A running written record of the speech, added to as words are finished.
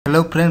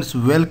Hello friends,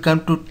 welcome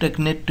to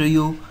TechNet to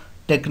you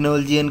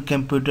technology and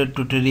computer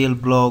tutorial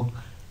blog.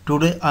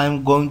 Today I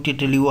am going to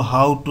tell you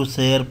how to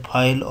share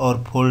file or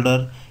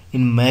folder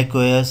in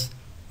macOS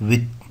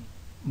with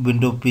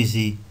Windows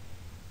PC.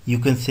 You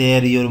can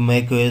share your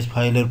macOS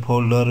file or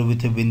folder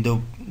with a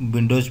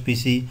Windows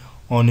PC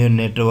on your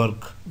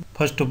network.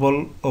 First of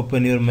all,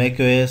 open your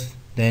macOS,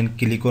 then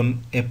click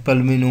on Apple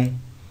menu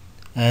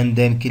and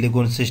then click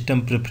on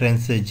System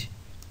Preferences.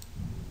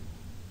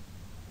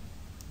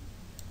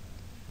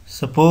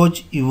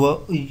 Suppose you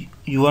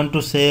want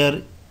to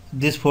share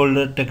this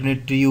folder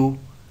TechNet to you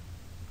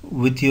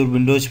with your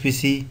Windows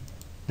PC,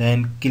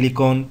 then click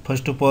on,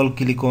 first of all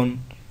click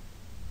on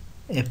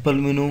Apple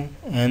menu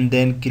and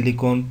then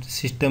click on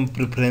System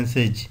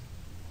Preferences.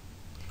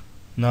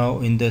 Now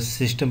in the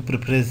System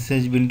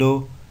Preferences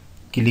window,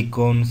 click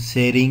on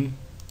Sharing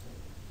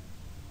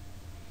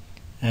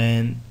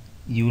and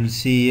you will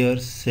see here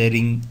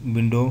sharing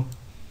window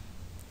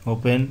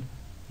open.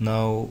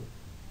 Now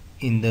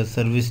in the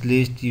service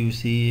list you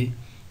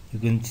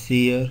can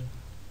see here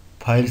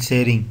file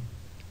sharing.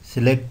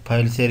 Select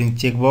file sharing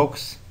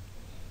checkbox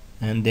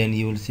and then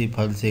you will see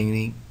file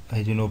sharing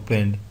has been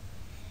opened.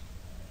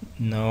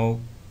 Now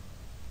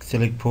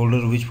select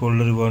folder, which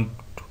folder you want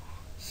to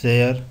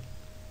share.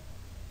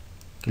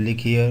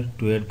 Click here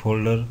to add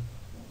folder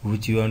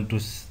which you want to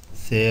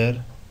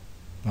share.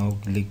 Now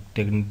click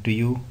TechNet to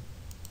you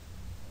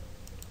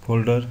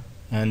folder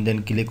and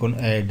then click on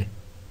add.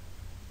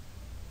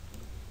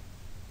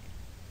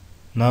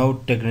 Now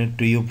TechNet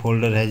to you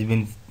folder has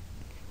been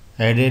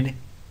added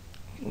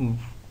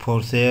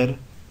for share.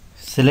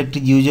 Select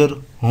user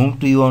whom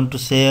do you want to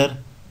share.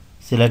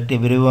 Select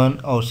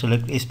everyone or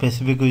select a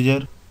specific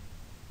user.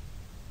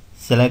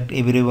 Select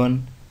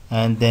everyone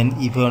and then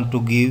if you want to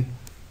give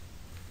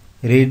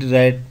read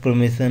write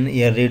permission,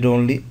 read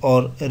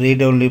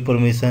only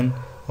permission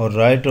or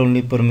write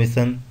only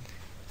permission,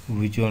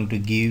 which you want to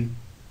give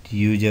to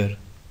user.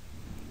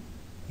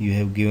 You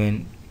have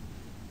given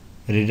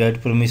read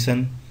write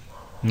permission.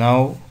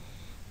 Now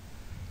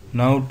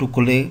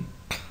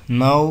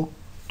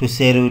to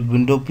share with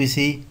Windows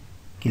PC,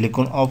 click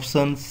on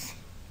options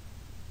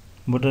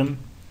button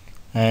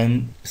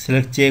and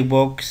select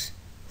checkbox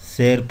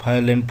share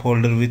file and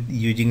folder with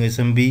using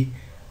SMB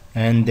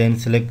and then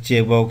select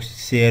checkbox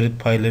share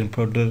file and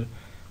folder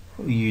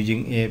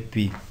using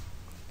AFP.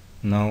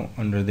 Now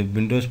under the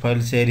Windows file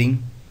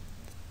sharing,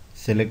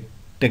 select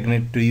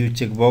TechNet to you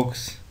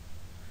checkbox.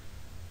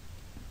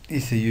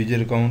 It's a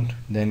user account,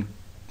 then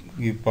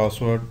give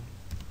password,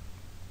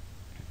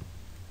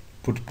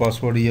 put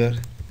password here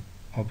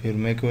of your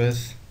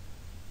macOS.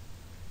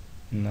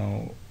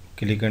 Now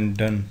click on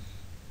done.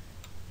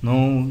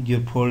 Now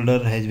your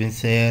folder has been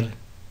shared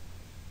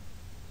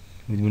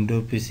with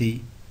Windows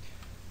PC.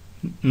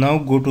 Now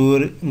go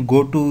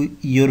to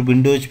your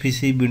Windows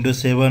PC, Windows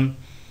 7.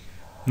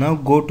 Now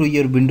go to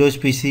your Windows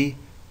PC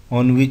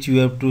on which you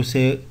have to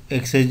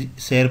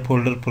share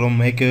folder from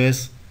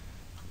macOS.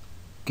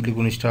 Click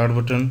on start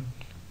button,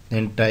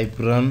 then type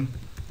run.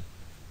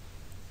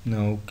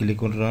 Now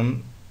click on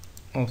run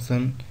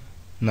option.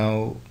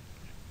 Now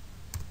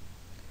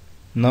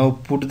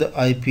put the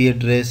IP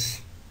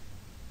address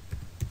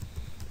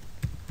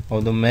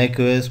of the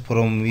macOS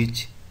from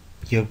which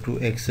you have to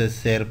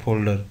access share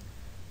folder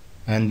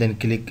and then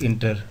click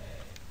enter.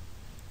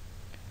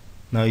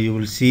 Now you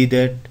will see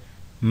that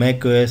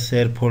macOS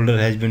share folder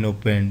has been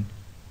opened.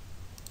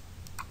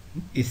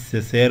 It's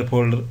the share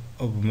folder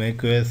of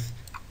macOS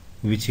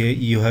which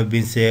you have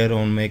been shared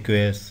on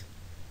macOS.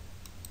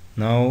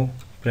 Now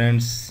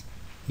friends,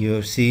 you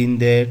have seen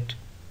that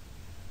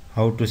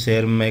how to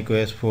share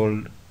macOS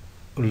folder,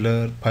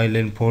 file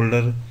and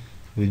folder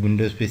with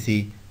Windows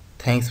PC.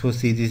 Thanks for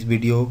seeing this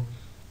video.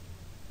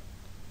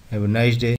 Have a nice day.